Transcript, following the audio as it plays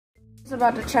He's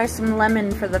about to try some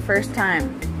lemon for the first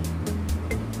time.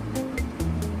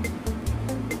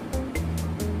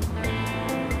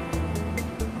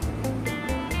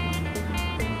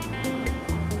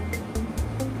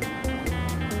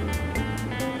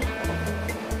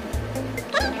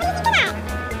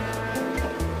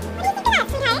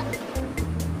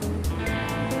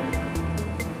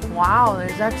 Wow,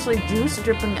 there's actually juice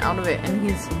dripping out of it and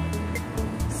he's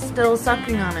still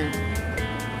sucking on it.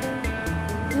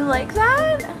 You like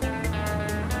that?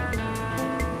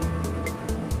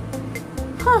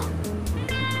 Huh.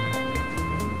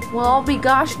 Well, I'll be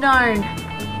gosh darned.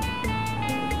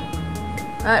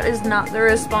 That is not the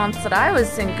response that I was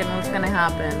thinking was gonna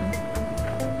happen.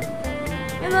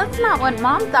 Yeah, that's not what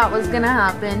Mom thought was gonna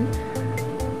happen.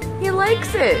 He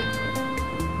likes it.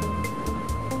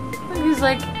 And he's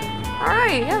like,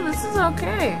 alright, yeah, this is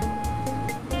okay.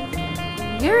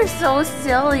 You're so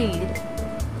silly.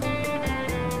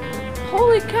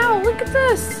 Holy cow, look at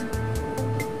this.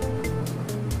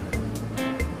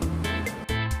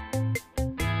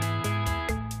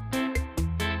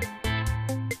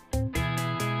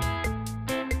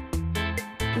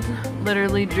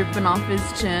 Literally dripping off his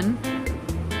chin.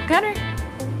 Look at her.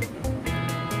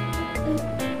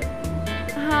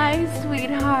 Hi,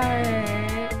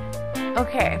 sweetheart.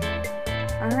 Okay.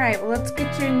 Alright, well, let's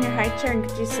get you in your high chair and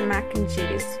get you some mac and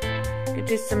cheese. Get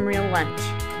you some real lunch.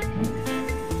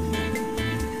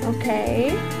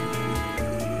 Okay.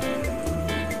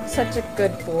 Such a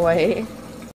good boy.